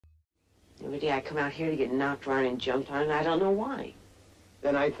Every day I come out here to get knocked around and jumped on, and I don't know why.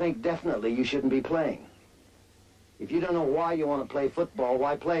 Then I think definitely you shouldn't be playing. If you don't know why you want to play football,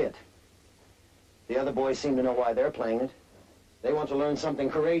 why play it? The other boys seem to know why they're playing it. They want to learn something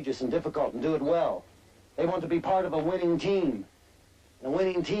courageous and difficult and do it well. They want to be part of a winning team. And a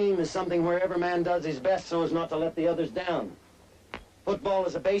winning team is something where every man does his best so as not to let the others down. Football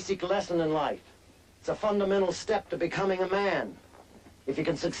is a basic lesson in life. It's a fundamental step to becoming a man. If you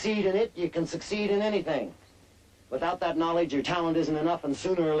can succeed in it, you can succeed in anything. Without that knowledge, your talent isn't enough, and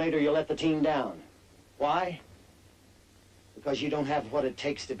sooner or later you'll let the team down. Why? Because you don't have what it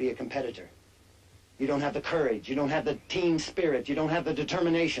takes to be a competitor. You don't have the courage, you don't have the team spirit, you don't have the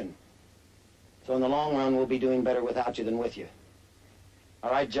determination. So in the long run, we'll be doing better without you than with you.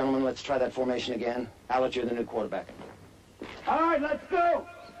 All right, gentlemen, let's try that formation again. Alex, you're the new quarterback. All right, let's go!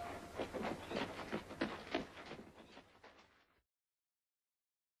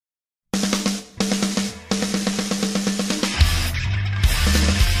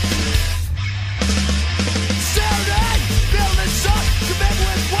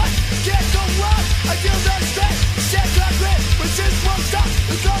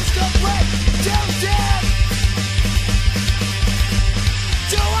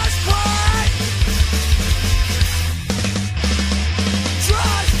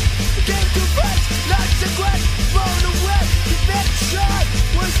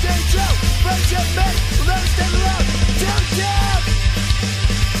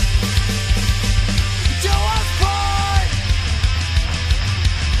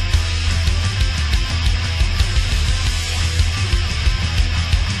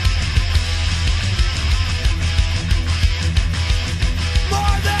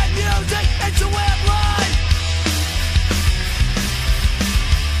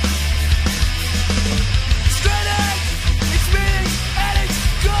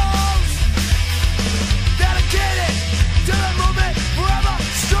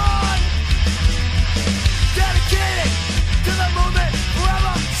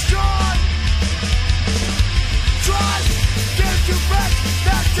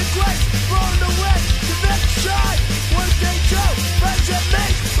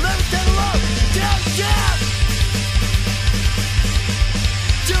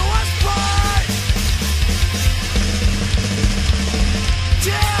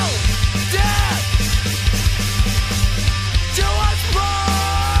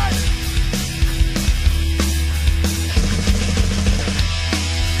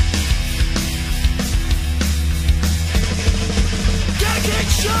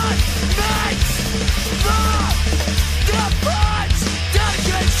 Shut! Mates!